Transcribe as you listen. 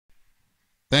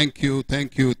Thank you,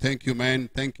 man.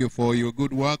 Thank you for your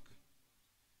good work.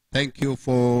 Thank you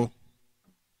for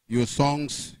your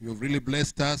songs. You've really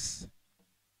blessed us.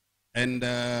 And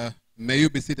may you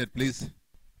be seated, please.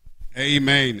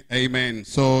 Amen, amen.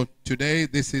 So today,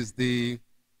 this is the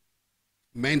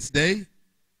Men's Day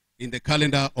in the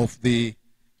calendar of the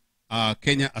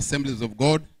Kenya Assemblies of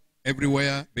God,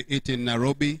 everywhere, be it in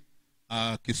Nairobi,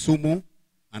 Kisumu,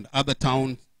 and other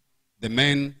towns. The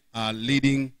men are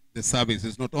leading the service.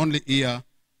 It's not only here,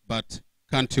 but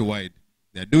countrywide.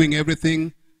 They're doing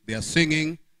everything. They are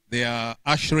singing, they are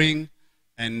ushering,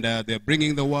 and they're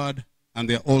bringing the word, and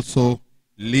they're also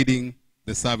leading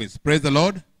the service. Praise the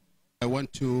Lord. I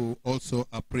want to also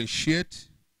appreciate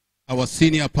our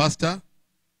senior pastor,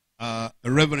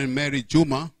 Reverend Mary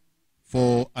Juma,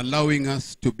 for allowing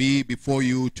us to be before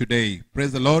you today.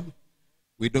 Praise the Lord.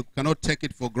 We cannot take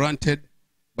it for granted,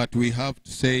 but we have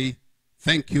to say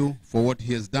thank you for what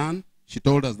he has done. She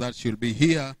told us that she'll be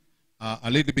here a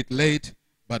little bit late,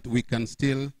 but we can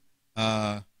still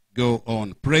go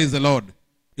on. Praise the Lord.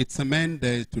 It's a man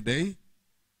day today,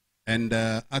 and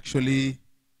actually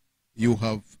you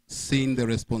have seen the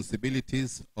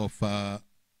responsibilities of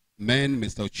men.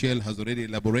 Mr. Ochiel has already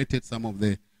elaborated some of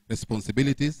the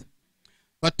responsibilities.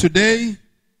 But today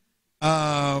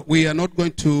we are not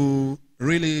going to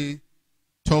really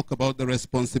talk about the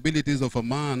responsibilities of a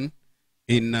man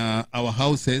in our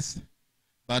houses,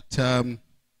 but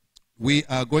we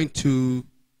are going to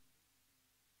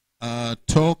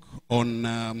talk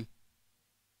on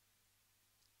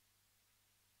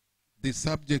the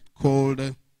subject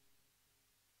called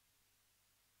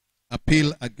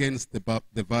appeal against the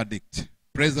verdict.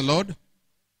 Praise the Lord.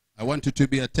 I want you to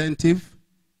be attentive.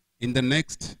 In the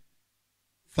next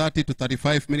 30 to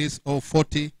 35 minutes or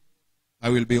 40, I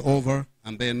will be over,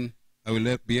 and then I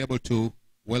will be able to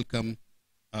welcome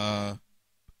Pastor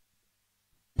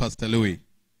Louis.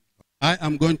 I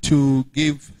am going to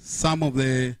give some of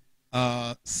the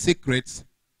secrets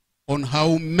on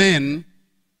how men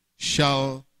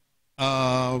shall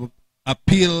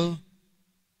appeal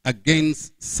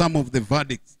against some of the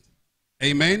verdicts.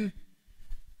 Amen.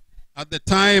 At the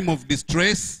time of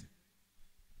distress,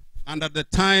 and at the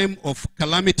time of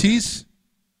calamities,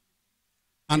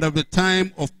 and at the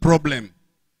time of problem,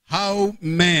 how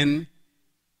men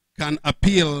can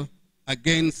appeal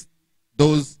against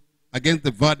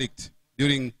the verdict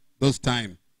during those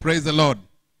times. Praise the Lord.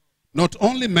 Not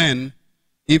only men,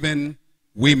 even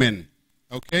women.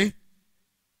 Okay?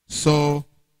 So,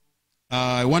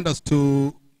 I want us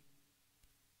to,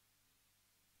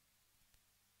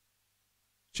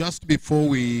 just before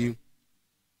we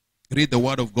read the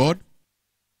Word of God,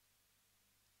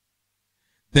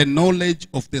 the knowledge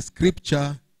of the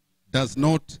Scripture does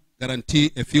not guarantee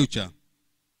a future.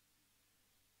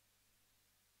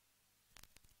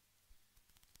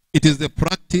 It is the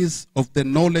practice of the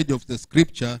knowledge of the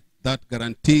Scripture that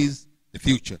guarantees the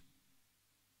future.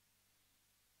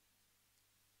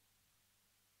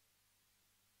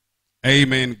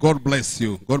 Amen. God bless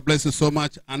you. God bless you so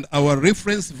much. And our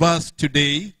reference verse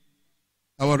today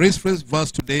will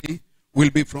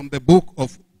be from the book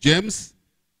of James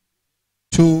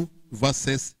 2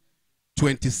 verses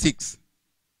 26.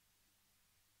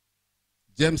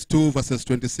 James 2 verses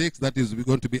 26, that is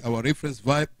going to be our reference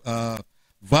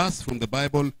verse from the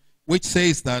Bible, which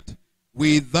says that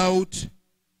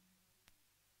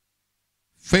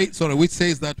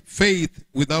faith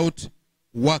without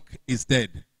work is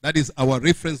dead. That is our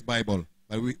reference Bible,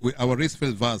 our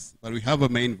reference verse, but we have a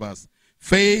main verse.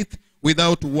 Faith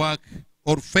without work,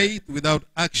 or faith without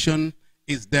action,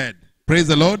 is dead. Praise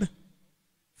the Lord.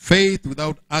 Faith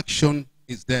without action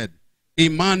is dead.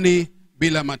 Imani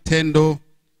bila matendo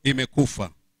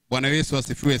imekufa. Bwana Yesu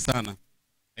asifiwe sana.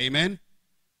 Amen.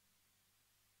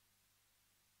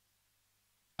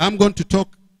 I'm going to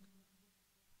talk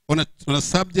on a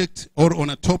subject, or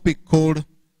on a topic called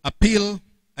appeal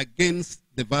against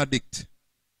the verdict.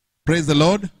 Praise the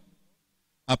Lord.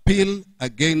 Appeal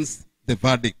against the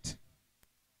verdict.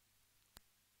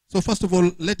 So first of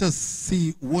all, let us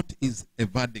see what is a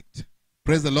verdict.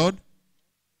 Praise the Lord.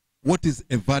 What is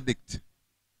a verdict?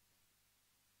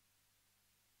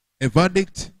 A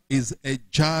verdict is a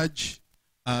judge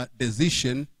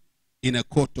decision in a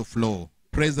court of law.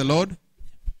 Praise the Lord.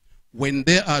 When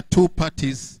there are two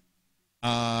parties,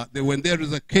 when there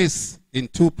is a case in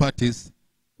two parties,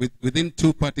 within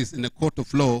two parties in a court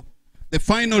of law, the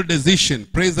final decision,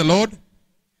 praise the Lord,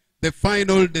 the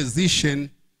final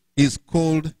decision is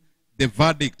called the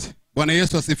verdict. Bwana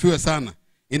Yesu asifiwe sana.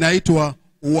 Inaitwa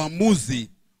uamuzi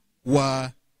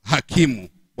wa hakimu.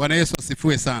 Bwana Yesu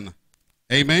asifiwe sana.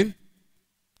 Amen.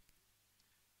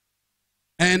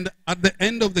 And at the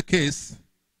end of the case,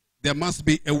 there must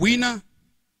be a winner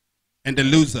and a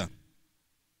loser.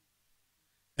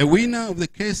 A winner of the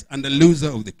case and a loser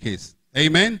of the case.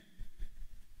 Amen?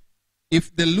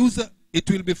 If the loser, it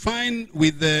will be fine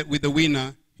with the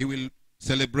winner. He will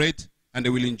celebrate and they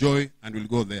will enjoy and will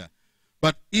go there.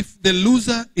 But if the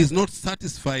loser is not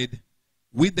satisfied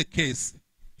with the case,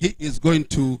 he is going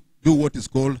to do what is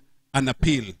called an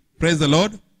appeal. Praise the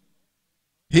Lord.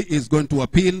 He is going to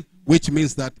appeal, which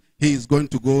means that he is going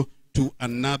to go to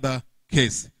another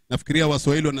case. Nafikiria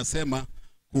Waswahili wanasema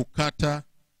kukata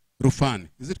rufani.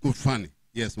 Is it rufani?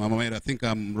 Yes, Mama Mary, I think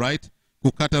I'm right.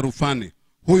 Kukata rufani.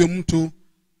 Huyu mtu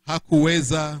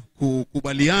hakuweza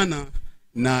kukubaliana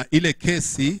na ile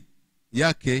kesi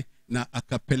yake na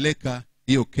akapeleka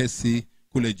hiyo kesi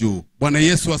kule juu. Bwana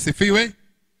Yesu asifiwe.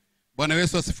 Bwana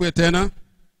Yesu asifiwe tena.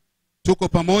 Tuko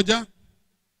pamoja?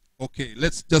 Okay,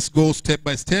 let's just go step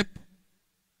by step.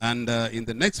 And in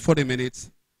the next 40 minutes,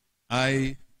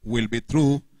 I will be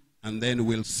through. And then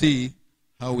we'll see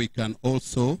how we can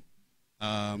also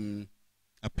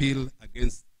appeal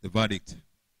against the verdict.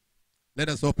 Let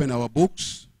us open our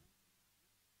books,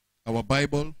 our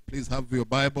Bible. Please have your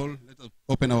Bible. Let us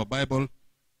open our Bible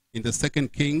in the 2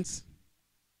 Kings,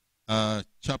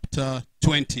 chapter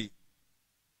 20.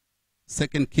 2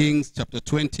 Kings, chapter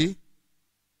 20.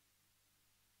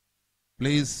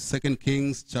 Please, 2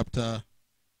 Kings, chapter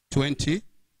 20.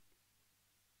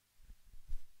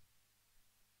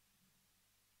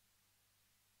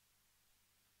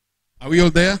 Are we all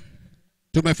there?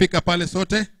 Tumefika pale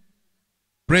sote?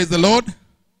 Praise the Lord.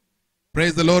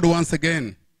 Praise the Lord once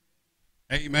again.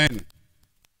 Amen.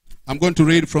 I'm going to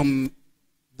read from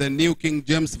the New King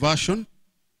James Version.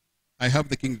 I have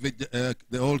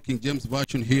the old King James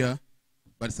Version here,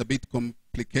 but it's a bit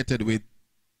complicated with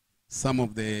some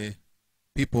of the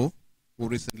people who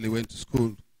recently went to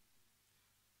school.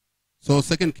 So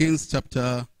 2 Kings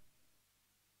chapter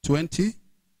 20,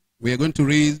 we are going to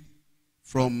read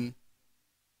from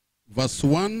verse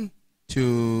 1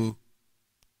 to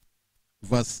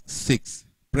verse 6.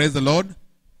 Praise the Lord.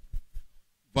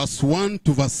 Verse 1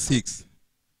 to verse 6.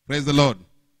 Praise the Lord.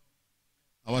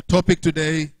 Our topic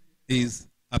today is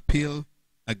appeal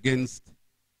against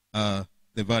the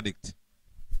verdict.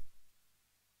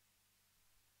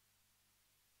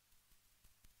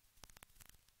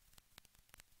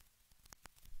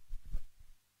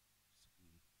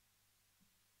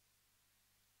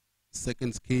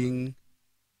 Second King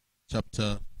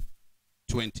chapter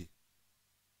 20.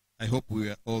 I hope we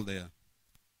are all there.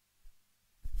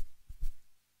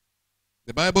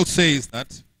 The Bible says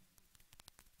that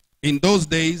in those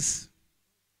days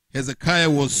Hezekiah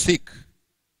was sick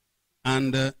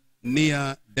and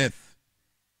near death.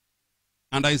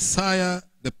 And Isaiah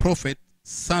the prophet,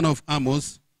 son of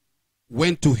Amos,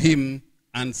 went to him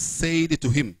and said to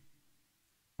him,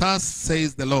 "Thus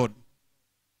says the Lord,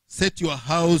 set your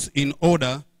house in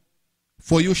order,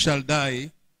 for you shall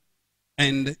die,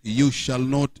 and you shall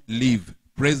not live."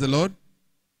 Praise the Lord.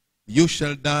 You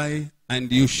shall die,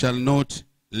 and you shall not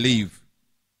live.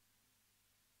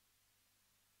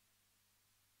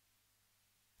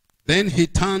 Then he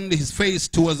turned his face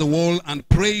towards the wall and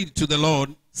prayed to the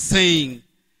Lord, saying,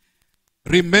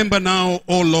 "Remember now,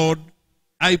 O Lord,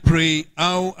 I pray,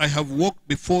 how I have walked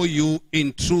before you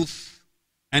in truth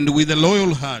and with a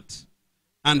loyal heart,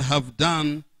 and have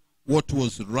done what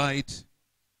was right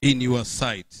in your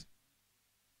sight."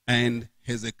 And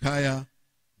Hezekiah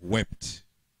wept.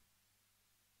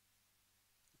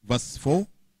 Verse 4.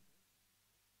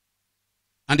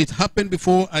 And it happened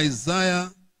before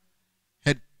Isaiah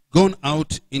had gone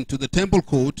out into the temple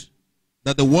court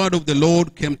that the word of the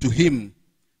Lord came to him,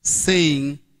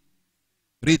 saying,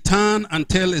 "Return and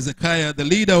tell Hezekiah, the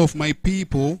leader of my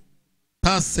people,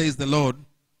 thus says the Lord,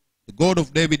 the God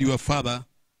of David your father,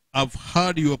 I've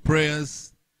heard your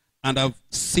prayers and I've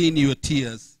seen your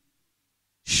tears.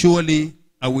 Surely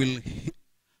I will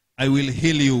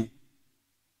heal you.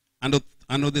 And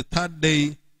on the third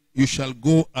day you shall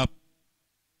go up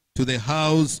to the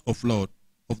house of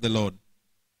the Lord.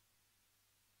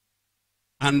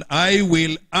 And I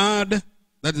will add,"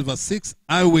 that is verse 6,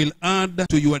 "I will add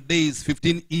to your days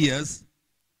 15 years.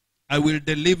 I will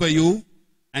deliver you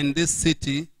and this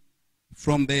city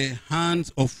from the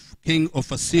hands of king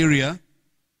of Assyria,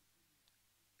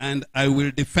 and I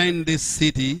will defend this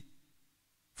city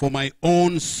for my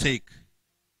own sake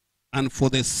and for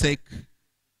the sake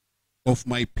of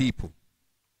my people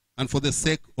and for the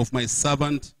sake of my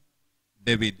servant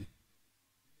David."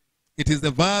 It is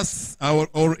the verse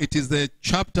or it is the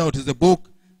chapter, it is the book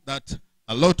that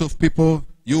a lot of people,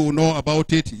 you know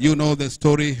about it. You know the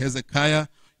story, Hezekiah.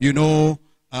 You know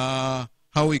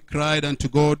how he cried unto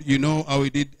God. You know how he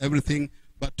did everything.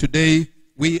 But today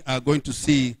we are going to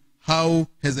see how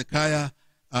Hezekiah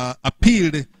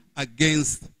appealed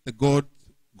against the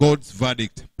God's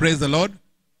verdict. Praise the Lord.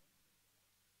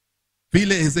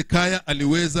 Vile Hezekiah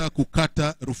aliweza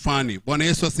kukata rufani. Bwana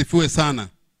Yesu asifiwe sana.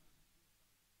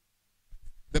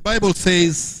 The Bible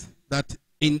says that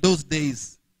in those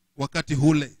days, wakati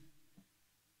hule,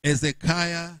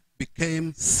 Hezekiah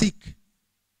became sick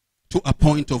to a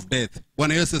point of death.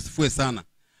 Bwana Yesu asifiwe sana.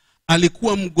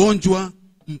 Alikuwa mgonjwa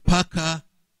mpaka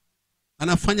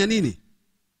anafanya nini?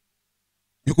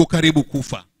 Yuko karibu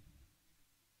kufa.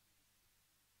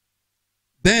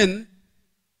 Then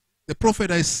the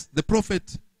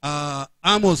prophet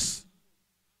Amos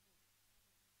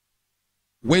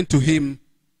went to him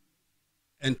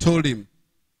and told him,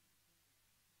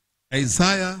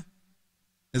 Ezekiah,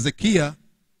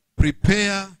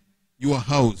 prepare your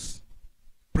house.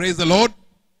 Praise the Lord.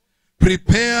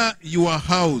 Prepare your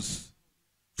house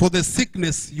for the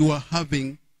sickness you are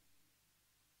having.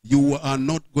 You are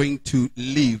not going to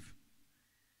live,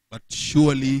 but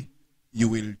surely you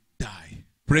will die.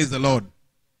 Praise the Lord.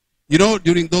 You know,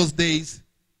 during those days,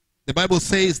 the Bible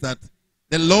says that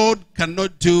the Lord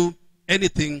cannot do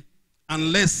anything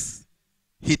unless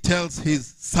he tells his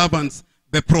servants,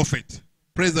 the prophet.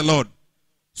 Praise the Lord.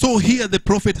 So here the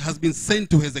prophet has been sent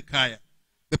to Hezekiah.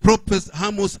 The prophet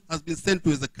Amos has been sent to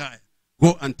Hezekiah.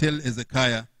 Go and tell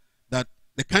Hezekiah that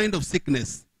the kind of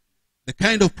sickness, the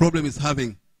kind of problem he's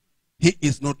having, he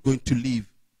is not going to live.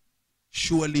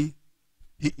 Surely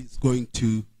he is going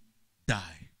to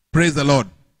die. Praise the Lord.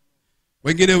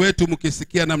 Wengine wetu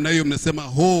mkisikia namna hiyo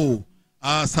mnasema,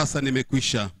 sasa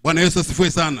nimekwisha. Bwana Yesu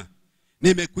asifiwe sana.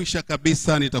 Nimekwisha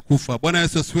kabisa, nitakufa. Bwana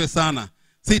Yesu asifiwe sana.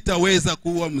 Sitaweza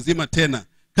kuwa mzima tena.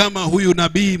 Kama huyu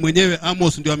nabii mwenyewe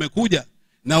Amos ndio amekuja,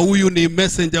 na huyu ni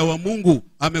messenger wa Mungu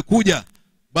amekuja,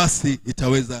 basi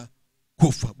itaweza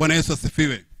kufa. Bwana Yesu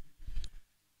asifiwe.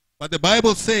 But the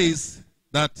Bible says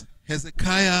that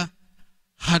Hezekiah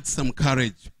had some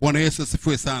courage. Bwana Yesu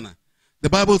asifiwe sana. The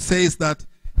Bible says that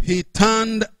he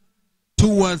turned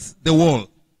towards the wall.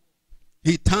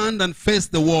 He turned and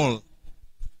faced the wall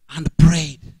and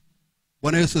prayed.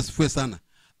 Bwana Yesu asifiwe sana.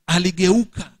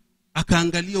 Aligeuka,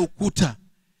 akaangalia ukuta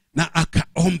na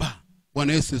akaomba.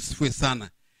 Bwana Yesu asifiwe sana.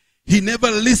 He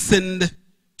never listened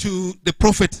to the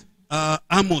prophet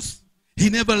Amos. He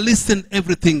never listened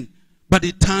everything, but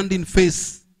he turned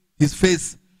his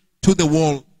face to the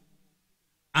wall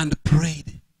and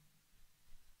prayed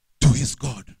to his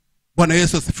God. Bwana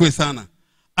Yesu asifiwe sana.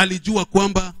 Alijua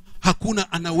kwamba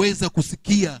hakuna anaweza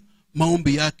kusikia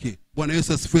maombi yake. Bwana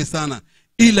Yesu asifiwe sana.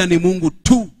 Ila ni Mungu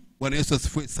tu. Bwana Yesu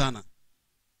asifiwe sana.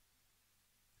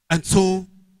 And so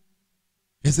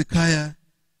Hezekiah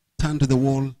turned to the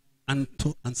wall and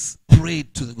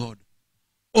prayed to the God.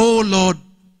 Oh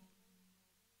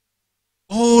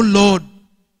Lord,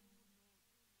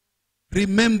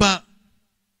 remember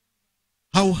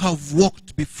how I have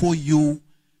walked before you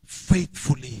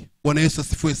faithfully. Bwana Yesu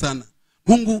asifiwe sana.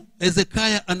 Mungu,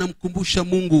 Hezekiah anamkumbusha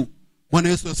Mungu. Bwana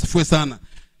Yesu asifiwe sana.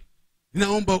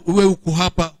 Ninaomba uwe uko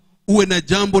hapa, uwe na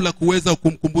jambo la kuweza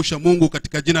kumkumbusha Mungu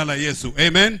katika jina la Yesu.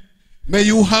 Amen. May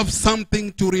you have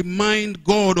something to remind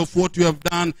God of what you have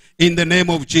done in the name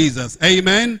of Jesus.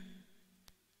 Amen.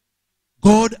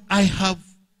 God, I have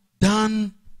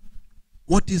done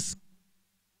what is,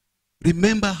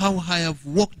 remember how I have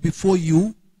walked before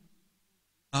you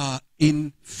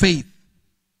in faith.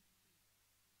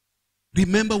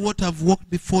 Remember what I've walked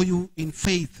before you in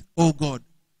faith, oh God.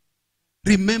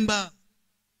 Remember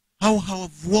how I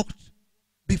have walked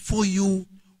before you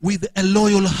with a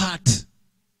loyal heart.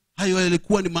 Hayo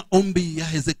yalikuwa ni maombi ya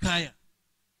Hezekiah.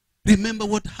 Remember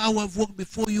how I've walked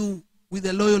before you with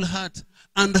a loyal heart,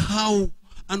 and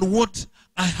what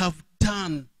I have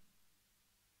done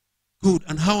good,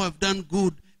 and how I've done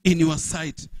good in your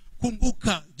sight.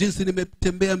 Kumbuka jinsi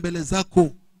nimetembea mbele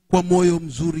zako kwa moyo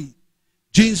mzuri.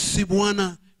 Jinsi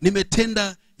Bwana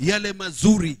nimetenda yale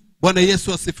mazuri. Bwana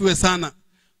Yesu asifiwe sana.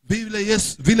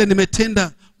 Vile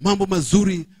nimetenda mambo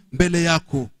mazuri mbele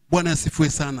yako. Bwana asifiwe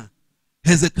sana.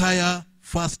 Hezekiah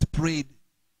first prayed.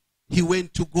 He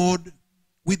went to God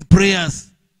with prayers.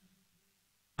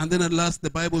 And then at last the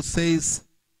Bible says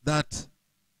that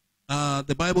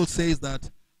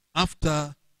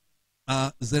after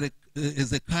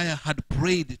Hezekiah had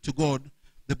prayed to God,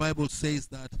 the Bible says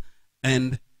that,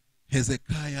 and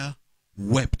Hezekiah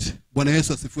wept. Bwana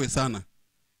Yesu asifiwe sana.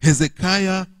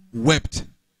 Hezekiah wept.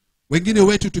 Wengine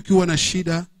wetu tukiwa na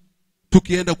shida,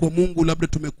 tukienda kwa Mungu, labda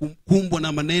tumekumbwa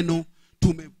na maneno,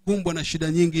 tumekumbwa na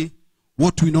shida nyingi,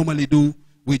 what we normally do,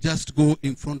 we just go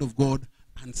in front of God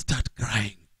and start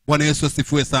crying. Bwana Yesu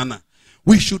asifiwe sana.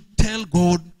 We should tell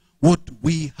God what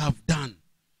we have done.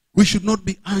 We should not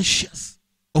be anxious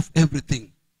of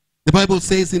everything. The Bible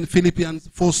says in Philippians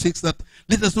 4:6 that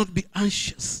let us not be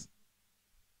anxious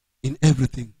in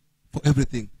everything, for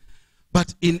everything,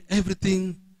 but in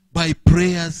everything by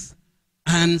prayers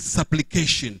and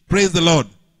supplication. Praise the Lord.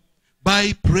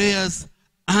 By prayers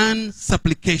and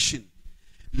supplication,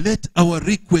 let our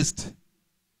request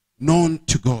known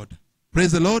to God.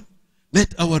 Praise the Lord.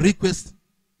 Let our request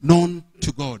known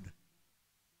to God,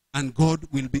 and God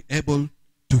will be able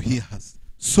to hear us.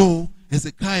 So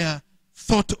Hezekiah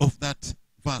thought of that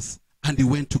verse, and he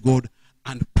went to God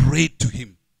and prayed to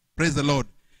him. Praise the Lord.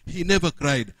 He never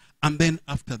cried, and then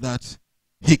after that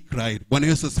he cried. Bwana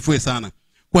Yesu asifiwe sana.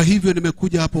 Kwa hivyo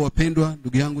nimekuja hapo wapendwa,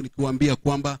 ndugu yangu, nikiwaambia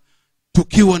kwamba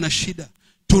tukiwa na shida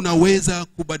tunaweza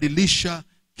kubadilisha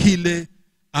kile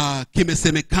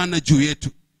kimesemekana juu yetu.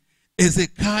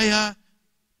 Hezekiah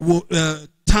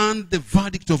turned the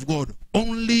verdict of God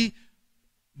only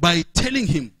by telling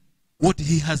him what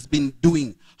he has been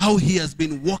doing, how he has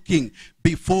been walking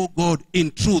before God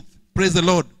in truth. Praise the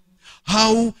Lord.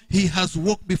 How he has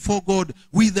walked before God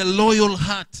with a loyal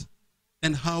heart,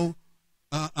 and how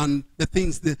and the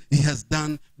things that he has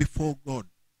done before God.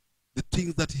 The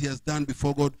things that he has done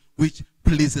before God which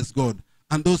pleases God.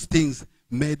 And those things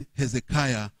made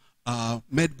Hezekiah,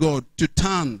 made God to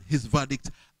turn his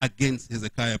verdict against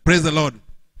Hezekiah. Praise the Lord.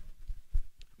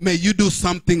 May you do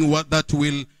something that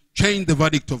will change the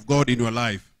verdict of God in your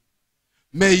life.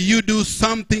 May you do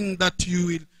something that you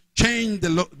will change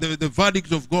the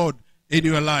verdict of God in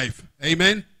your life.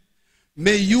 Amen.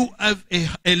 May you have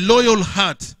a loyal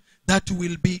heart that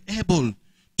will be able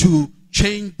to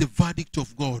change the verdict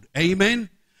of God. Amen.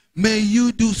 May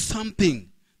you do something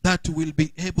that will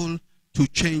be able to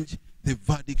change the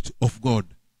verdict of God.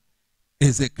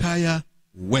 Hezekiah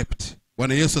wept.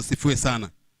 Bwana Yesu asifiwe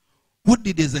sana. What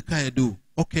did Hezekiah do?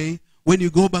 Okay, when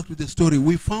you go back to the story,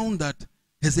 we found that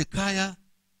Hezekiah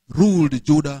ruled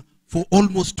Judah for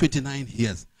almost 29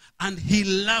 years. And he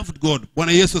loved God.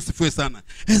 Bwana Yesu asifiwe sana.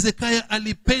 Hezekiah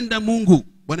alipenda Mungu.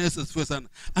 Bwana Yesu asifiwe sana.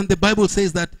 And the Bible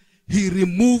says that he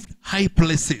removed high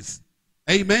places.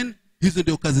 Amen. Hizo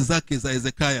ndio kazi zake za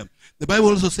Hezekiah. The Bible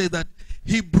also says that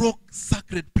he broke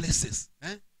sacred places.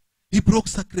 He broke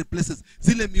sacred places.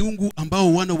 Zile miungu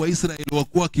ambao wana wa Israeli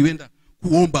wakuwa kiwenda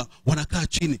kuomba wanakaa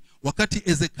chini. Wakati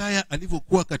Hezekiah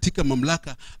alivyokuwa katika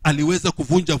mamlaka, aliweza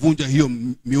kuvunja hiyo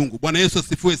miungu. Bwana Yesu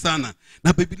asifiwe sana.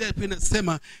 Na Biblia pia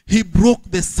inasema he broke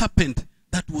the serpent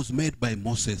that was made by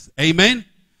Moses. Amen.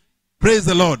 Praise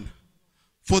the Lord.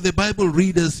 For the Bible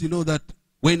readers, you know that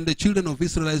when the children of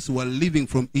Israelites were leaving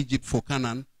from Egypt for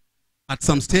Canaan, at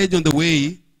some stage on the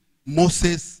way,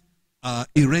 Moses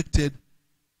erected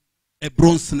a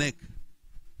bronze snake.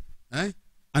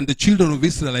 And the children of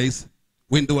Israelites,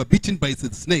 when they were bitten by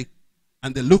the snake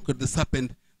and they looked at the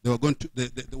serpent, they were going to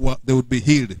they would be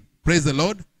healed. Praise the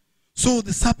Lord. So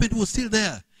the serpent was still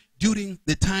there during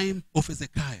the time of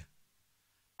Hezekiah.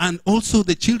 And also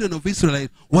the children of Israel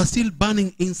were still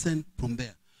burning incense from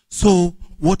there. So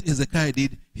what Hezekiah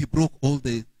did, he broke all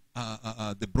the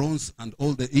bronze and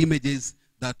all the images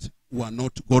that were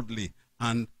not godly.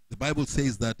 And the Bible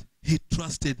says that he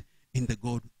trusted in the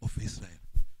God of Israel.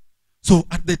 So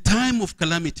at the time of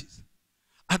calamities,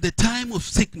 at the time of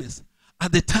sickness,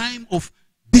 at the time of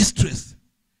distress,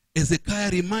 Hezekiah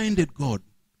reminded God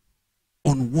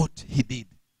on what he did.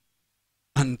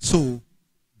 And so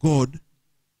God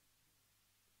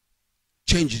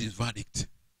changed his verdict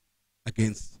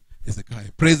against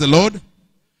Hezekiah. Praise the Lord.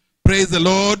 Praise the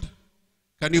Lord.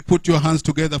 Can you put your hands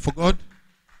together for God?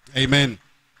 Amen.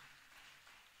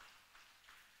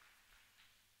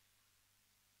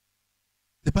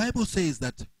 The Bible says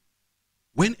that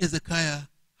when Hezekiah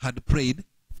had prayed,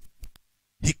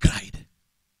 he cried.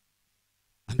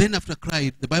 And then after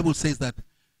cried, the Bible says that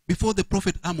before the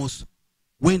prophet Amos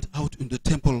went out in the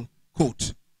temple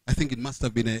court, I think it must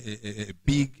have been a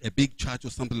big church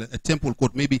or something, like a temple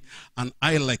court, maybe an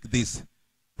aisle like this.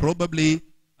 Probably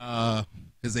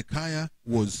Hezekiah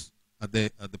was at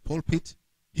the pulpit.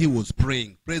 He was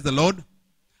praying. Praise the Lord.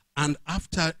 And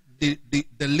after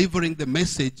delivering the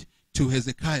message to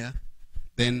Hezekiah,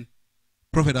 then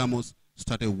Prophet Amos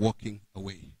started walking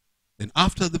away. Then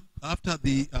after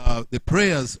the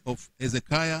prayers of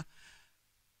Hezekiah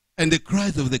and the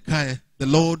cries of Hezekiah, the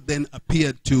Lord then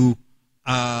appeared to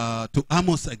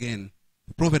Amos again,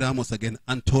 Prophet Amos again,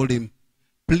 and told him,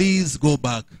 please go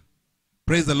back.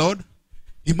 Praise the Lord.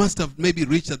 He must have maybe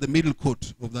reached at the middle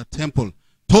court of that temple,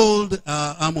 told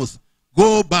Amos,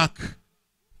 go back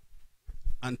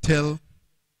and tell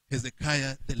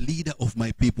Hezekiah, the leader of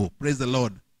my people, praise the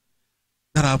Lord,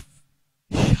 that I've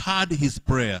heard his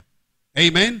prayer.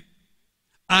 Amen.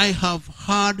 I have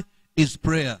heard his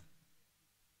prayer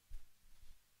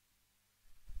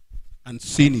and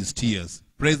seen his tears.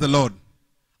 Praise the Lord.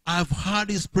 I've heard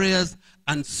his prayers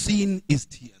and seen his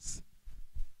tears.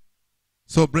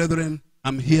 So, brethren,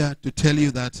 I'm here to tell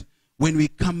you that when we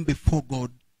come before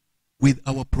God with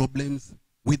our problems,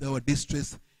 with our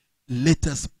distress, let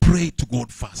us pray to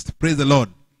God first. Praise the Lord.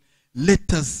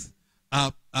 Let us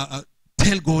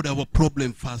tell God our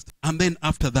problem first. And then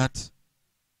after that,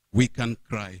 we can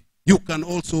cry. You can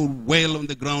also wail on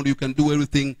the ground. You can do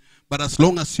everything. But as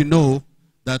long as you know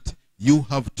that you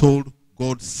have told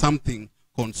God something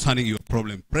concerning your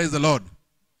problem. Praise the Lord.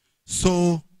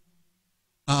 So,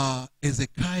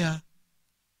 Hezekiah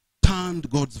turned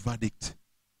God's verdict.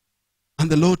 And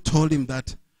the Lord told him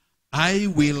that,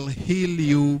 I will heal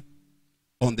you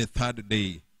on the third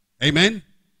day. Amen.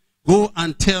 Go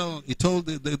and tell, he told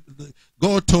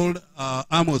God told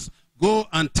Amos, go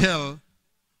and tell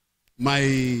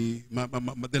the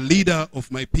leader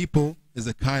of my people,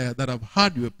 Hezekiah, that I've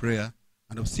heard your prayer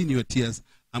and I've seen your tears.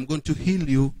 I'm going to heal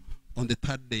you on the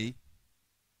third day.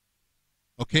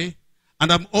 Okay?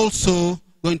 And I'm also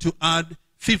going to add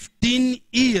 15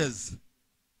 years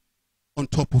on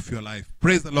top of your life.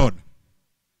 Praise the Lord.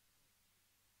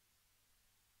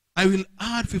 I will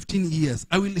add 15 years.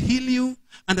 I will heal you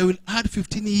and I will add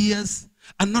 15 years.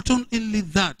 And not only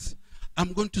that,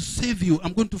 I'm going to save you.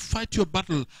 I'm going to fight your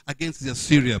battle against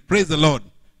Assyria. Praise the Lord.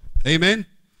 Amen.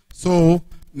 So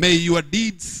may your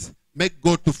deeds make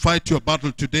God to fight your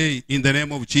battle today in the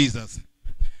name of Jesus.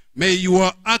 May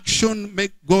your action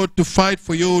make God to fight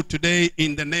for you today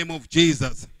in the name of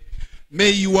Jesus.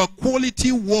 May your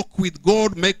quality walk with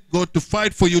God make God to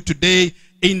fight for you today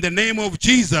in the name of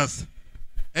Jesus.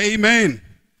 Amen.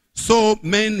 So,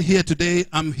 men here today,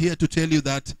 I'm here to tell you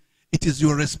that it is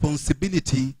your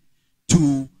responsibility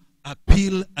to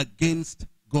appeal against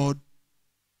God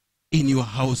in your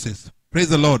houses. Praise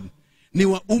the Lord. Ni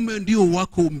waume ndio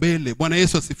wako mbele. Bwana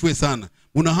Yesu asifiwe sana.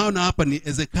 Unaona hapa ni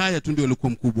Hezekiah tu ndio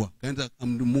alikuwa mkubwa. Kaanza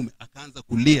mume akaanza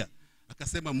kulia.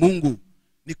 Akasema, Mungu,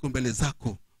 niko mbele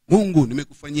zako. Mungu,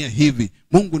 nimekufanyia hivi.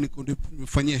 Mungu,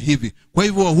 nimekufanyia hivi. Kwa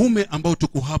hivyo waume ambao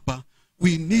tuko hapa,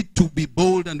 we need to be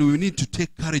bold and we need to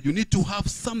take courage. We need to have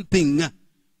something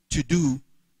to do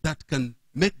that can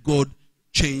make God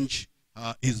change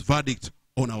his verdict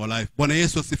on our life. Bwana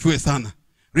Yesu asifiwe sana.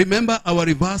 Remember our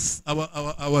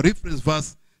reference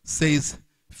verse says,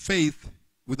 faith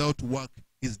without work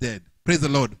is dead. Praise the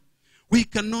Lord. We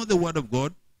can know the word of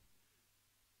God.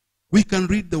 We can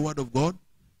read the word of God.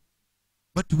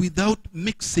 But without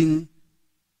mixing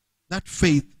that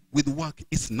faith with work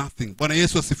is nothing. Bwana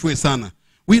Yesu asifiwe sana.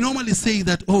 We normally say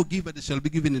that, oh, give and it shall be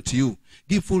given unto you.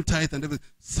 Give full tithe and everything.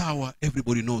 Sour,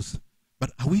 everybody knows.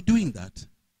 But are we doing that?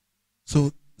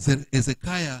 So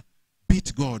Hezekiah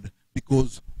beat God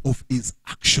because of his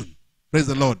action. Praise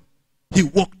the Lord. He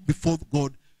walked before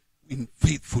God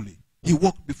faithfully. He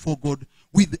walked before God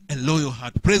with a loyal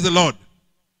heart. Praise the Lord.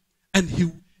 And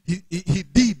he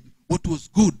did what was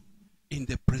good in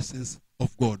the presence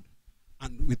of God.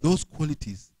 And with those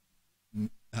qualities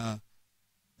are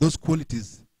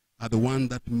the one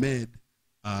that made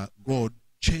God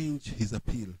change his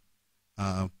appeal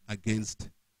against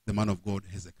the man of God,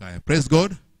 Hezekiah. Praise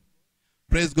God.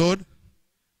 Praise God.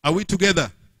 Are we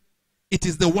together? It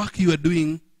is the work you are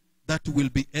doing that will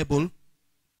be able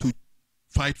to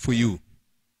fight for you.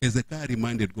 Hezekiah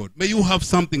reminded God. May you have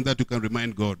something that you can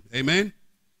remind God. Amen.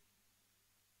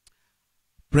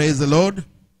 Praise the Lord.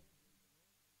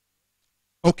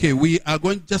 Okay, we are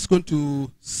just going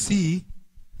to see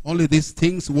only these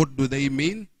things. What do they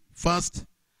mean? First,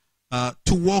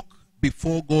 to walk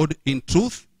before God in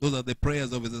truth. Those are the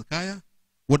prayers of Hezekiah.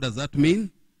 What does that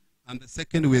mean? And the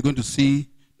second, we're going to see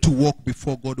to walk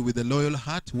before God with a loyal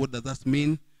heart. What does that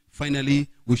mean? Finally,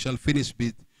 we shall finish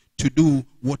with to do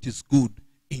what is good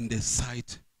in the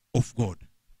sight of God.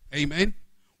 Amen.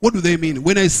 What do they mean?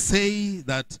 When I say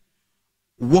that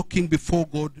walking before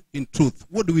God in truth,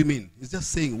 what do we mean? It's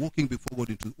just saying walking before God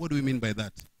in truth. What do we mean by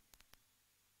that?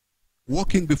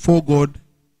 Walking before God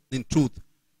in truth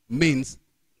means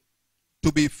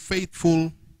to be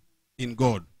faithful in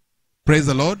God. Praise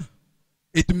the Lord.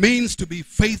 It means to be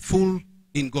faithful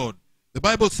in God. The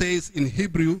Bible says in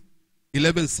Hebrew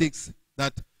 11:6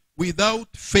 that without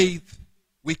faith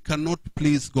we cannot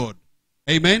please God.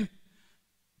 Amen.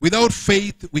 Without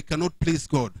faith we cannot please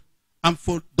God. And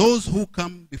for those who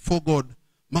come before God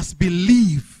must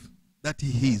believe that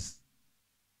he is.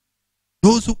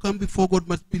 Those who come before God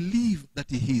must believe that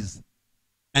he is.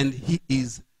 And he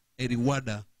is a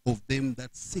rewarder of them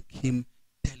that seek him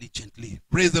diligently.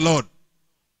 Praise the Lord.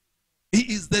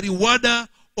 He is the rewarder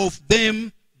of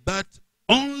them that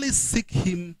only seek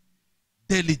him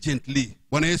diligently.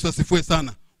 Bwana Yesu asifiwe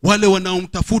sana. Wale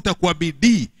wanaomtafuta kwa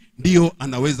bidii ndio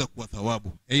anaweza kuwa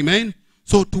thawabu. Amen.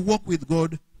 So to walk with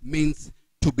God means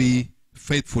to be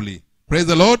faithfully. Praise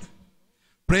the Lord.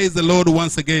 Praise the Lord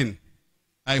once again.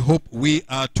 I hope we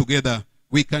are together.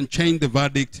 We can change the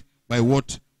verdict by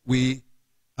what we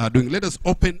are doing. Let us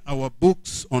open our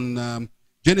books on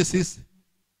Genesis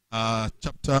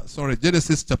chapter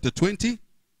 20.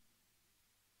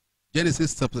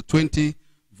 Genesis chapter 20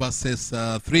 verses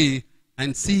 3,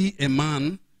 and see a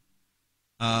man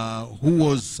who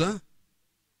was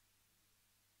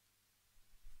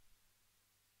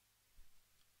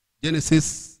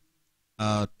Genesis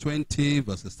 20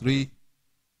 verses 3,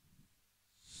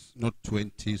 not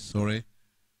 20, sorry,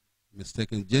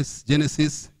 mistaken. Just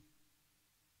Genesis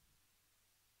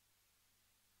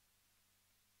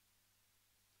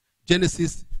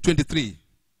 23.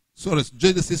 Sorry,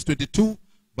 Genesis 22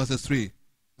 verses 3.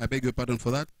 I beg your pardon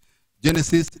for that.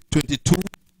 Genesis 22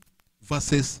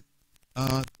 verses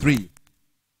 3.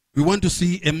 We want to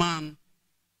see a man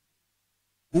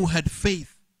who had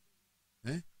faith,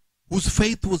 whose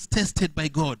faith was tested by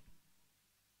God.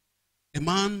 A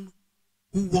man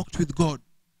who walked with God.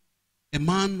 A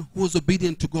man who was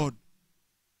obedient to God.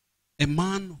 A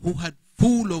man who had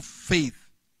full of faith.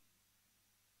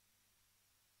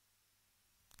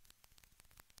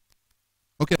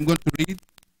 Okay, I'm going to read.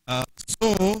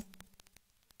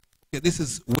 This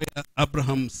is where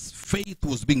Abraham's faith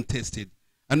was being tested.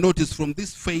 And notice from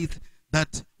this faith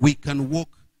that we can walk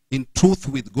in truth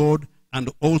with God and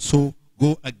also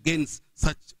go against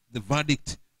such the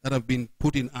verdict that have been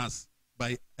put in us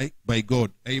by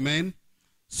God. Amen.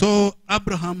 So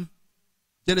Abraham,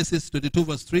 Genesis 22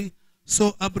 verse 3.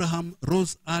 So Abraham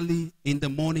rose early in the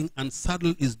morning and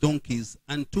saddled his donkeys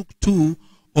and took two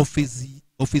of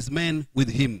his men with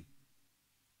him,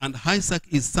 and Isaac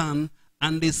his son,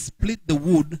 and they split the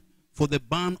wood for the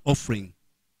burnt offering,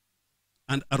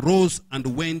 and arose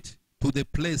and went to the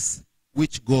place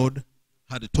which God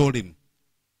had told him.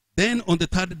 Then on the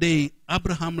third day,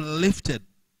 Abraham lifted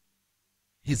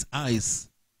his eyes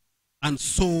and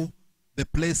saw the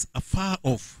place afar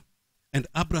off. And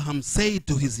Abraham said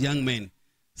to his young men,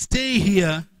 "Stay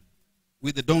here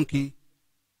with the donkey.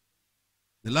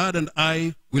 The lad and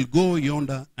I will go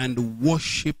yonder and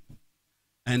worship,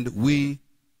 and we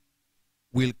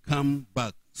will come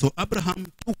back." So Abraham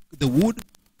took the wood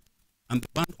and the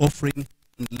burnt offering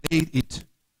and laid it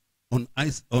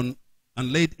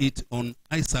on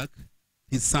Isaac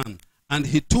his son, and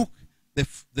he took the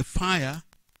fire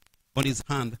on his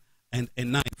hand and a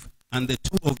knife, and the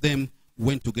two of them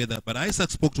went together. But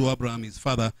Isaac spoke to Abraham his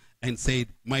father and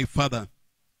said, "My father."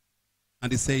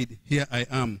 And he said, "Here I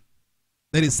am."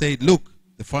 Then he said, "Look,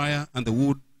 the fire and the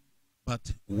wood,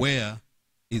 but where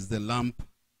is the lamp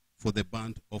for the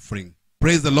burnt offering?"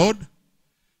 Praise the Lord.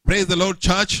 Praise the Lord,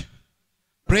 church.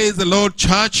 Praise the Lord,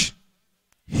 church.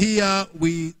 Here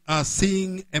we are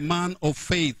seeing a man of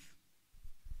faith.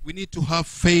 We need to have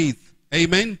faith,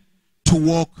 amen, to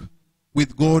walk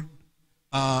with God,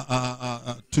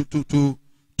 to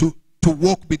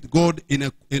walk with God in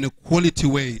a quality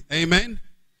way, amen.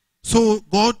 So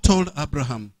God told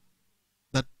Abraham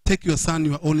that take your son,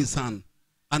 your only son,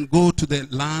 and go to the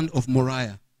land of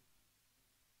Moriah.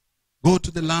 Go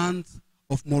to the land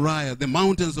of Moriah, the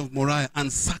mountains of Moriah,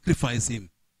 and sacrifice him.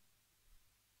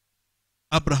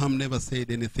 Abraham never said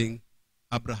anything.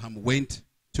 Abraham went,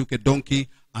 took a donkey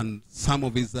and some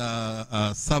of his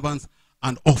servants,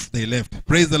 and off they left.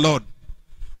 Praise the Lord.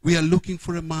 We are looking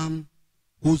for a man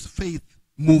whose faith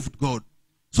moved God.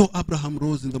 So Abraham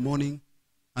rose in the morning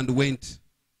and went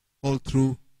all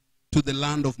through to the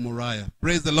land of Moriah.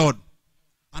 Praise the Lord.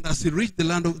 And as he reached the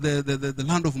land of the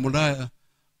land of Moriah,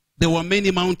 there were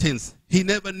many mountains. He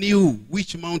never knew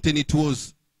which mountain it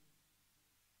was.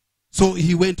 So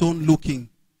he went on looking,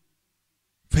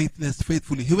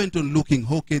 faithfully. He went on looking.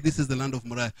 Okay, this is the land of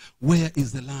Moriah. Where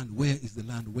is the land? Where is the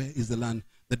land? Where is the land?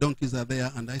 The donkeys are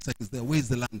there and Isaac is there. Where is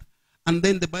the land? And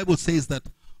then the Bible says that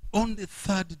on the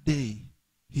third day,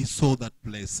 he saw that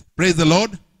place. Praise the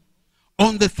Lord.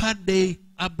 On the third day,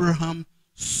 Abraham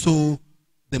saw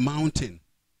the mountain.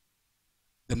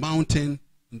 The mountain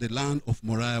in the land of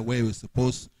Moriah, where he was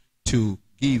supposed to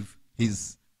give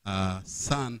his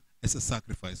son as a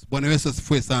sacrifice. Bwana Yesu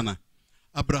asifiwe sana.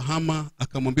 Abrahama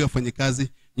akamwambia wafanyikazi,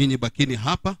 nyinyi bakini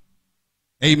hapa.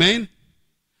 Amen.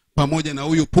 Pamoja na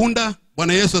huyu punda.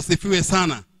 Bwana Yesu asifiwe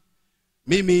sana.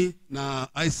 Mimi na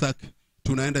Isaac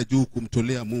tunaenda juu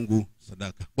kumtolea Mungu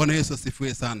sadaka. Bwana Yesu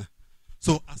asifiwe sana.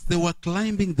 So as they were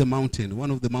climbing the mountain,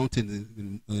 one of the mountains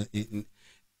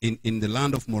in the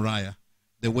land of Moriah,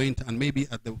 they went, and maybe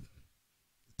at the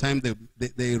time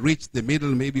they reached the middle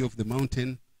maybe of the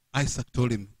mountain, Isaac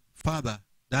told him, Father,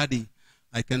 Daddy,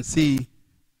 I can see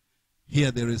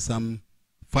here there is some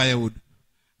firewood.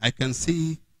 I can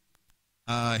see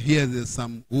here there's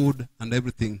some wood and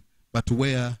everything, but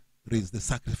where is the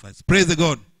sacrifice? Praise the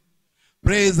God.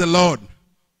 Praise the Lord.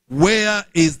 Where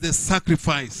is the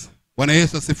sacrifice? Bwana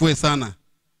Yesu asifiwe sana.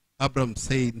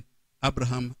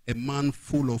 Abraham, a man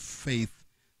full of faith,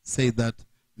 said that,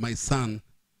 my son,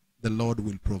 the Lord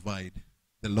will provide.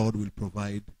 The Lord will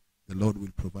provide. The Lord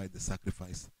will provide the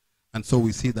sacrifice. And so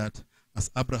we see that as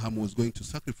Abraham was going to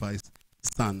sacrifice his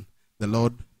son, the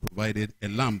Lord provided a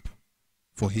lamb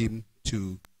for him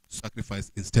to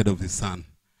sacrifice instead of his son.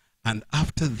 And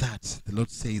after that, the Lord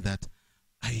said that,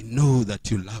 I know that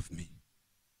you love me.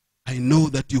 I know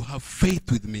that you have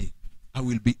faith with me. I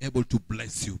will be able to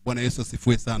bless you. Bwana Yesu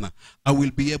asifiwe sana. I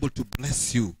will be able to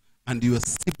bless you, and your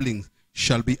siblings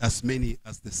shall be as many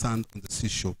as the sand on the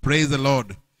seashore. Praise the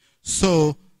Lord.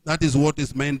 So that is what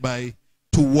is meant by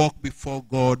to walk before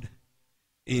God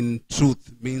in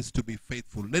truth, means to be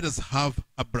faithful. Let us have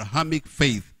Abrahamic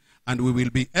faith, and we will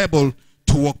be able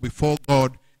to walk before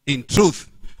God in truth,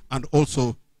 and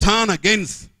also turn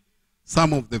against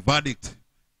some of the verdict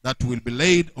that will be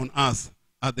laid on us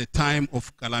at the time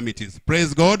of calamities.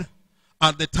 Praise God.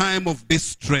 At the time of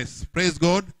distress. Praise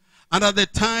God. And at the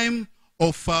time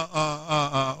of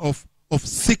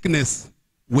sickness,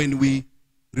 when we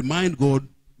remind God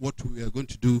what we are going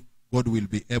to do, God will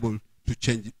be able to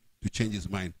change his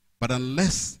mind. But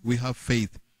unless we have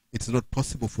faith, it's not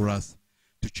possible for us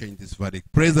to change this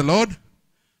verdict. Praise the Lord.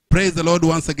 Praise the Lord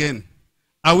once again.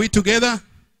 Are we together?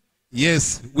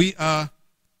 Yes, we are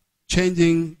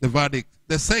changing the verdict.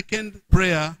 The second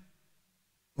prayer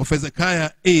of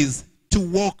Hezekiah is to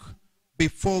walk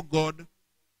before God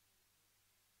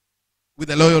with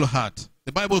a loyal heart.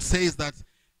 The Bible says that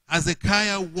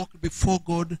Hezekiah walked before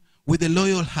God with a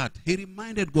loyal heart. He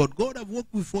reminded God, God, I've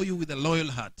walked before you with a loyal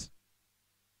heart.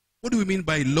 What do we mean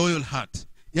by loyal heart?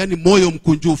 Yani moyo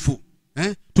mkunjufu.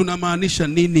 Tunamaanisha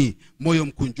nini moyo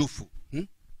mkunjufu?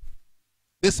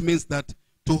 This means that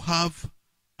to have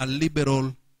a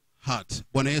liberal heart.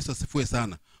 Bwana Yesu asifiwe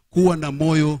sana. Kuwa na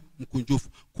moyo mkunjufu.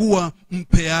 Kuwa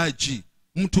mpeaji.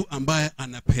 Mtu ambaye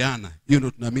anapeana. You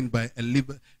know what I mean by a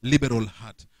liberal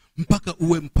heart. Mpaka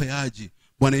uwe mpeaji.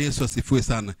 Bwana Yesu asifiwe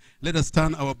sana. Let us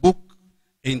turn our book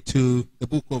into the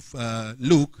book of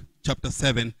Luke chapter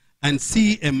 7 and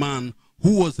see a man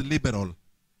who was liberal.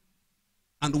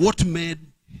 And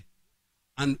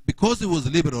because he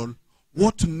was liberal,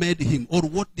 what made him, or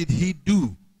what did he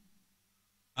do?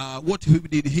 What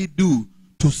did he do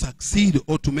to succeed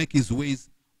or to make his ways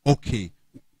okay?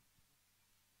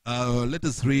 Let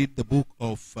us read the book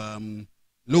of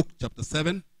Luke chapter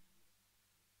 7.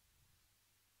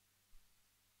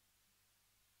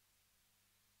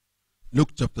 Luke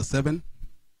chapter 7.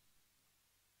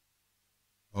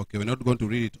 Okay, we're not going to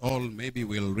read it all. Maybe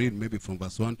we'll read maybe from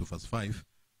verse 1 to verse 5,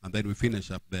 and then we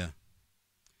finish up there.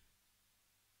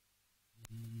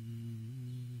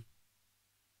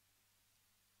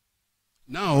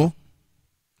 Now,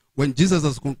 when Jesus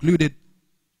has concluded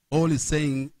all his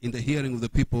saying in the hearing of the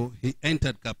people, he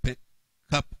entered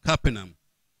Capernaum,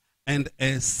 and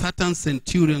a certain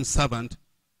centurion servant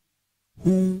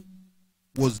who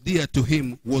was dear to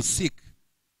him was sick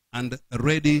and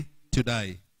ready to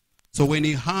die. So when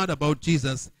he heard about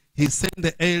Jesus, he sent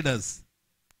the elders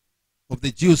of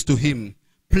the Jews to him,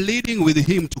 pleading with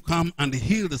him to come and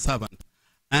heal the servant.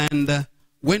 And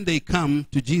when they come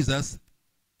to Jesus,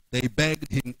 they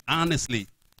begged him earnestly,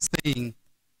 saying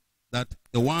that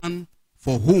the one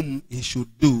for whom he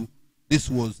should do this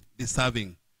was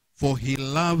deserving, for he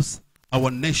loves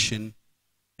our nation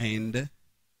and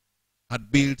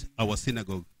had built our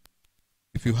synagogue.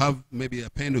 If you have maybe a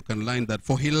pen, you can line that.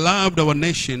 For he loved our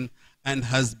nation and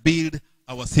has built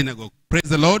our synagogue. Praise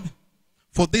the Lord.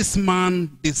 For this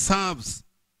man deserves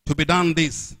to be done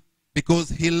this, because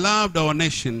he loved our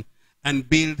nation and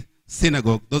built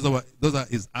synagogue. Those are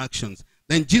his actions.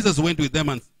 Then Jesus went with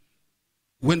them,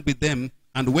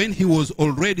 and when he was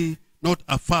already not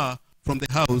afar from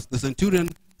the house, the centurion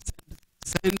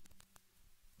sent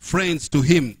friends to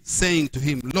him, saying to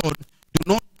him, Lord,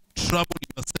 do not trouble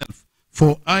yourself,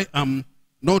 for I am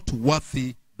not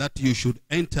worthy that you should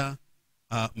enter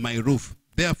my roof.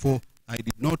 Therefore, I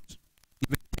did not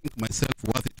even think myself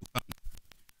worthy to come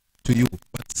to you.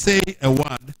 But say a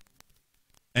word,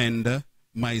 and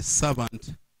my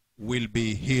servant will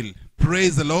be healed.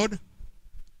 Praise the Lord.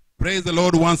 Praise the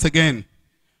Lord once again.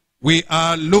 We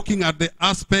are looking at the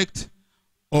aspect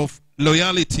of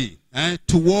loyalty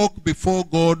to walk before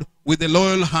God with a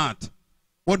loyal heart.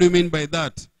 What do you mean by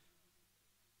that?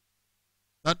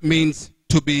 That means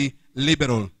to be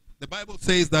liberal. The Bible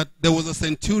says that there was a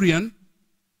centurion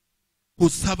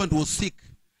whose servant was sick.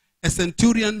 A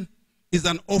centurion is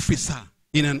an officer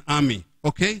in an army,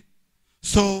 okay?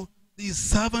 So his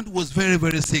servant was very,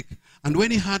 very sick. And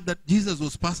when he heard that Jesus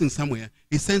was passing somewhere,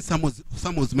 he sent some of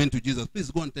his men to Jesus.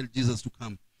 Please go and tell Jesus to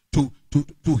come to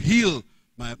heal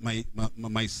my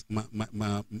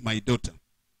daughter.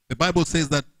 The Bible says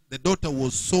that the daughter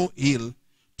was so ill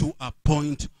to a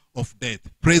point of death.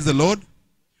 Praise the Lord.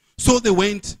 So they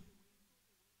went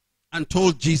and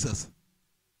told Jesus,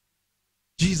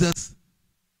 Jesus,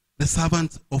 the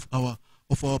servant of our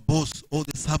boss, or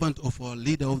the servant of our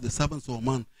leader, or the servants of our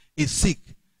man is sick.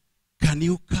 Can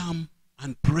you come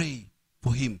and pray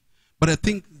for him? But I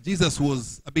think Jesus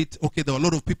was a bit, okay, there were a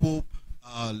lot of people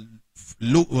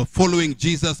following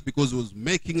Jesus because he was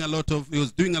doing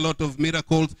a lot of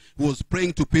miracles. He was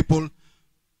praying to people.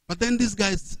 But then these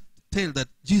guys tell that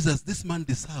Jesus, this man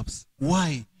deserves.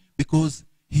 Why? Because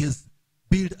he has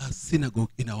built a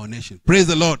synagogue in our nation. Praise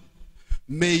the Lord.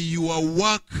 May your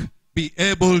work be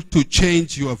able to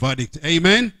change your verdict.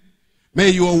 Amen. May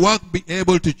your work be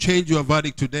able to change your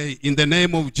verdict today in the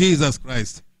name of Jesus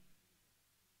Christ.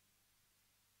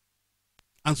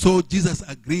 And so Jesus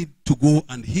agreed to go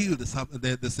and heal the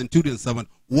centurion servant.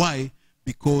 Why?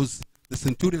 Because the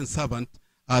centurion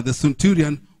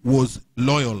was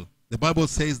loyal. The Bible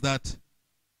says that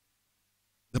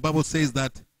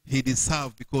he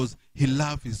deserved because he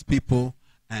loved his people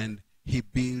and he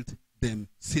built them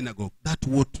synagogue. That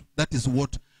is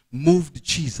what moved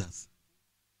Jesus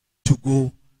to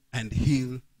go and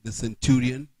heal the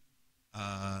centurion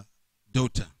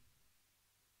daughter.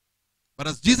 But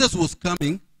as Jesus was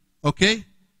coming, okay,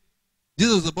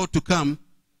 Jesus was about to come,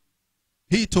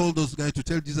 he told those guys to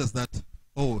tell Jesus that,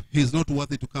 oh, he's not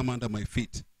worthy to come under my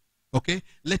feet. Okay,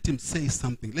 let him say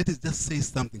something. Let it just say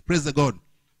something. Praise the God.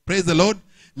 Praise the Lord.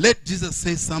 Let Jesus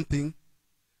say something,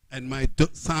 and my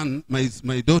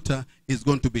daughter is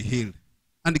going to be healed.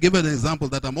 And he gave an example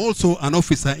that I'm also an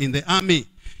officer in the army.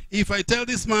 If I tell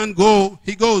this man go,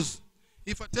 he goes.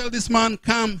 If I tell this man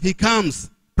come, he comes.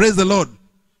 Praise the Lord.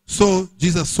 So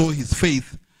Jesus saw his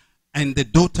faith, and the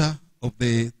daughter of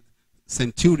the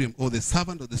centurion, or the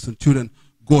servant of the centurion,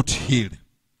 got healed.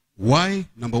 Why?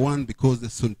 Number one, because the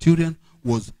centurion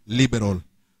was liberal.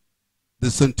 The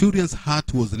centurion's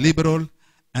heart was liberal,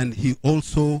 and he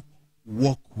also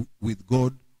walked with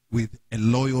God with a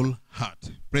loyal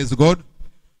heart. Praise God.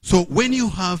 So when you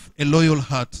have a loyal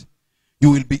heart,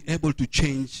 you will be able to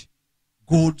change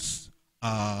God's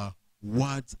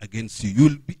words against you. You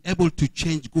will be able to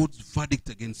change God's verdict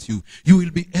against you. You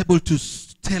will be able to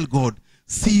tell God,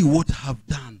 see what I've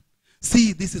done.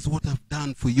 See, this is what I've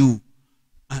done for you.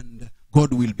 And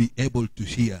God will be able to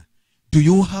hear. Do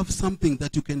you have something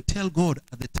that you can tell God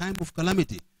at the time of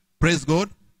calamity? Praise God.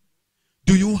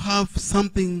 Do you have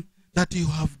something that you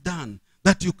have done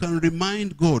that you can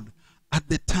remind God at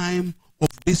the time of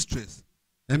distress?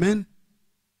 Amen.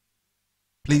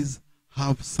 Please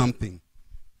have something.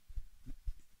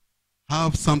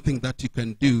 Have something that you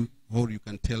can do or you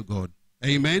can tell God.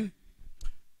 Amen.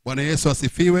 Bwana Yesu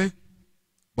asifiwe.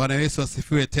 Bwana Yesu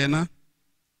asifiwe tena.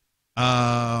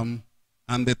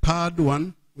 And the third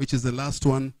one, which is the last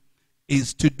one,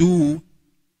 is to do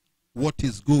what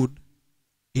is good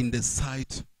in the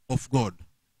sight of God.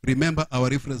 Remember, our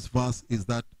reference verse is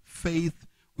that faith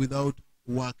without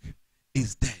work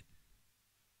is dead.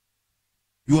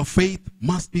 Your faith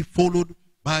must be followed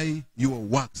by your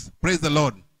works. Praise the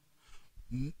Lord.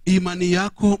 Imani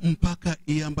yako mpaka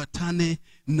iambatane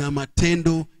na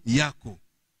matendo yako.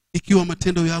 Ikiwa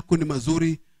matendo yako ni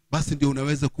mazuri, basi ndio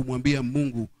unaweza kumwambia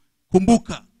Mungu.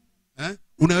 Kumbuka,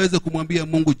 unaweza kumwambia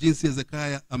Mungu jinsi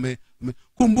Hezekia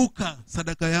kumbuka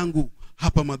sadaka yangu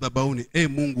hapa madhabahuni.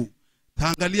 Mungu,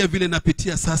 taangalia vile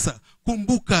napitia sasa.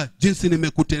 Kumbuka jinsi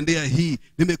nimekutendea hii,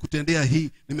 nimekutendea hii,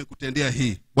 nimekutendea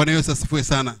hii. Bwana Yesu asifiwe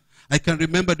sana. I can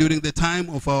remember during the time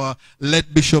of our late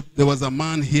bishop, there was a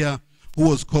man here who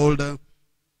was called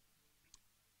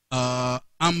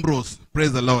Ambrose.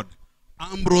 Praise the Lord.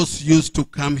 Ambrose used to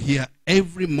come here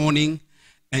every morning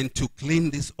and to clean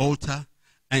this altar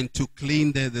and to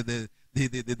clean the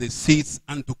seats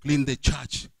and to clean the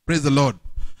church. Praise the Lord.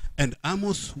 And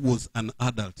Amos was an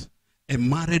adult, a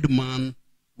married man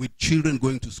with children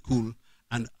going to school,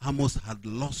 and Amos had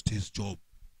lost his job.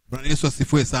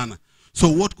 So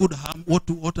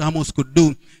what Amos could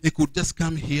do, he could just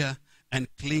come here and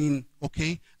clean,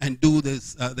 okay, and do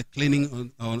this the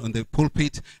cleaning on the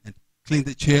pulpit and clean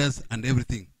the chairs and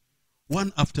everything.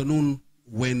 One afternoon,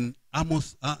 when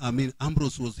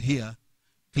Ambrose was here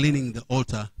cleaning the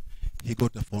altar, he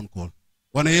got a phone call.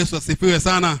 Bwana Yesu asifiwe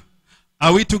sana.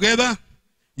 Are we together?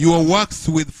 Your works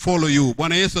will follow you.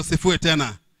 Bwana Yesu asifiwe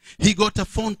tena. He got a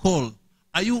phone call.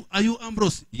 Are you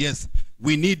Ambrose? Yes,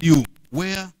 we need you.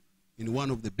 Where? In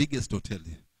one of the biggest hotels.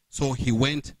 So he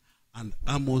went, and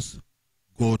Amos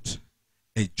got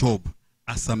a job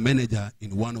as a manager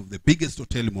in one of the biggest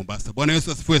hotels in Mombasa. Bwana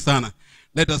Yesu asifiwe sana.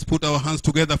 Let us put our hands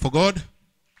together for God.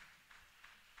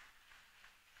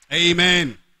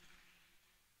 Amen.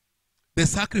 The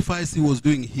sacrifice he was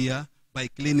doing here by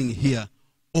cleaning here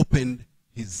opened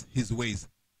his ways.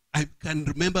 I can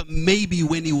remember maybe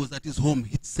when he was at his home,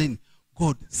 he'd saying,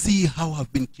 God, see how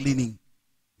I've been cleaning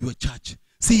your church.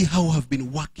 See how I've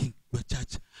been working your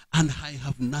church. And I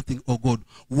have nothing. Oh God,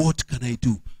 what can I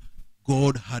do?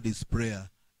 God had his prayer.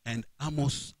 And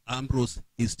Ambrose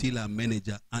is still a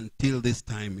manager until this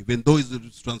time. Even though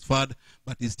he's transferred,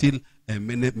 but he's still a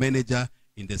manager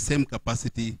in the same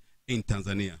capacity in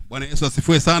Tanzania. Bwana Yesu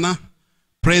asifiwe sana.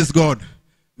 Praise God.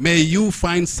 May you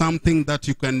find something that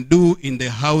you can do in the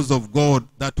house of God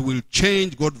that will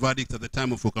change God's verdict at the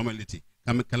time of calamity.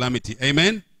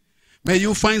 Amen. May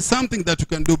you find something that you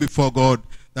can do before God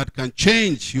that can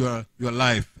change your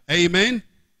life. Amen.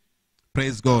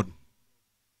 Praise God.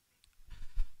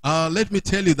 Let me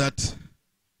tell you that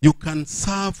you can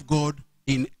serve God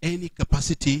in any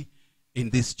capacity in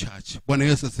this church. Bwana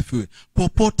Yesu asifiwe.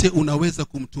 Popote unaweza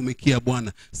kumtumikia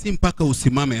Bwana. Si mpaka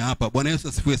usimame hapa. Bwana Yesu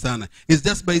asifiwe sana. It's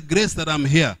just by grace that I'm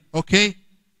here. Okay?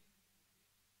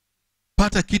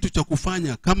 Pata kitu cha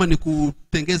kufanya. Kama ni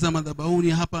kutengeza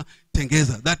madhabahuni hapa,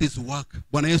 tengeza. That is work.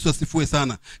 Bwana Yesu asifiwe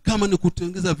sana. Kama ni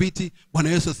kutengeza viti, Bwana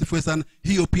Yesu asifiwe sana.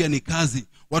 Hiyo pia ni kazi.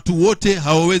 Watu wote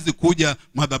hawawezi kuja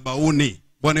madhabahuni.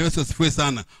 Bwana Yesu asifiwe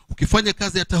sana. Ukifanya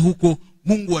kazi hata huko,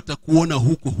 Mungu atakuona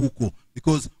huko.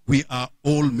 Because we are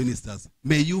all ministers.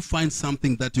 May you find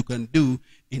something that you can do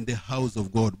in the house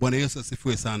of God. Bwana Yesu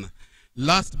asifiwe sana.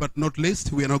 Last but not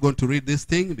least, we are not going to read this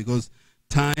thing because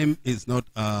time is not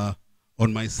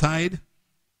on my side.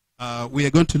 We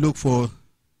are going to look for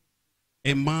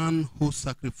a man who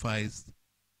sacrificed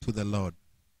to the Lord.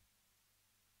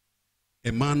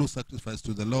 A man who sacrificed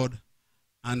to the Lord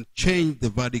and changed the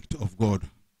verdict of God.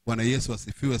 Bwana Yesu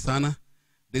asifiwe sana.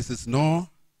 This is Noah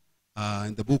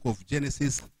in the book of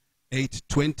Genesis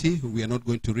 8:20. We are not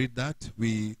going to read that.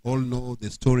 We all know the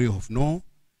story of Noah.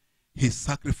 He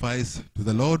sacrificed to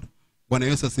the Lord. Bwana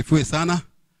Yesu asifiwe sana.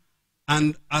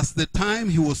 And as the time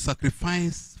he was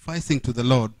sacrificing to the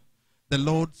Lord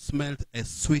smelled a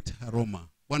sweet aroma.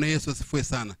 Bwana Yesu asifiwe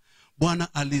sana.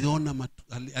 Bwana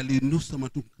alinusa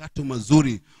manukato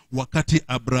mazuri wakati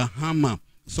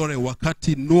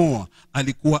Noah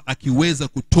alikuwa akiweza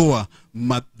kutoa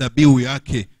madhabihu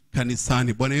yake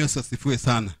kanisani. Bwana Yesu asifiwe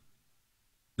sana.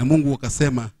 Na Mungu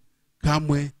akasema,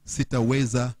 kamwe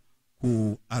sitaweza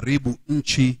kuharibu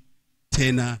nchi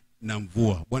tena na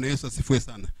mvua. Bwana Yesu asifiwe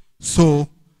sana. So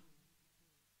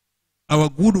our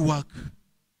good work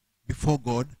before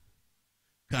God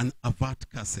can avert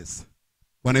curses.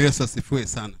 Bwana Yesu asifiwe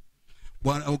sana.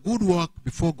 Our good work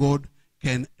before God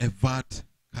can avert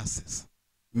curses.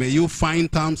 May you find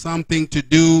something to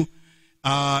do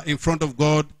in front of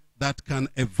God that can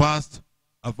avert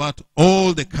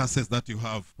all the curses that you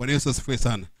have. Bwana Yesu asifiwe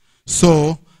sana.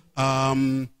 So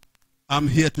I'm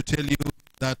here to tell you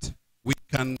that we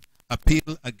can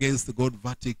appeal against the God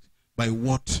verdict by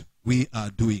what we are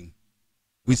doing.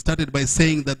 We started by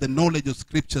saying that the knowledge of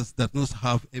scriptures does not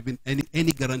have even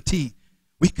any guarantee.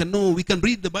 We can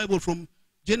read the Bible from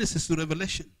Genesis to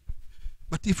Revelation.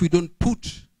 But if we don't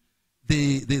put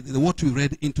what we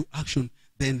read into action,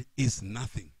 then it's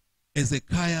nothing.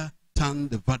 Hezekiah turned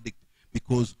the verdict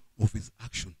because of his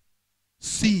action.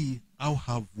 See how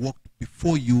I have walked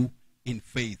before you in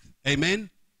faith. Amen.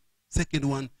 Second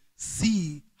one,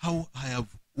 see how I have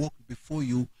walked before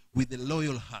you with a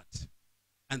loyal heart.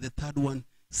 And the third one,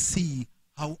 see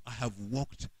how I have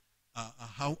walked,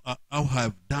 how I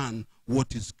have done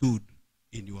what is good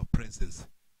in your presence.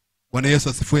 Bwana Yesu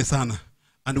asifiwe sana.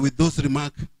 And with those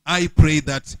remarks, I pray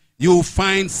that you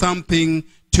find something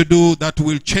to do that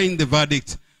will change the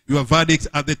verdict, your verdict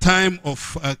at the time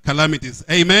of calamities.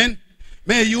 Amen.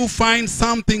 May you find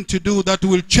something to do that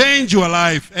will change your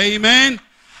life. Amen.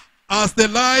 As the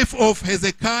life of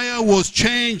Hezekiah was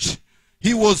changed,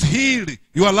 he was healed.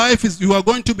 You are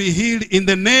going to be healed in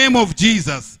the name of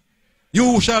Jesus.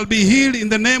 You shall be healed in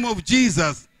the name of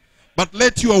Jesus. But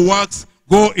let your works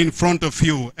go in front of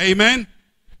you. Amen.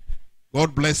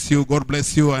 God bless you. God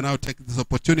bless you. I now take this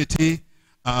opportunity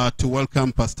to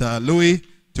welcome Pastor Louis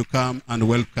to come and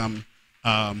welcome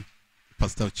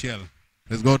Pastor Chiel.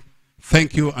 Praise God.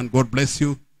 Thank you and God bless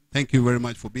you. Thank you very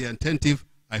much for being attentive.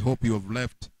 I hope you have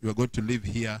left. You are going to leave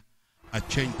here a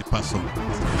changed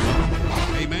person.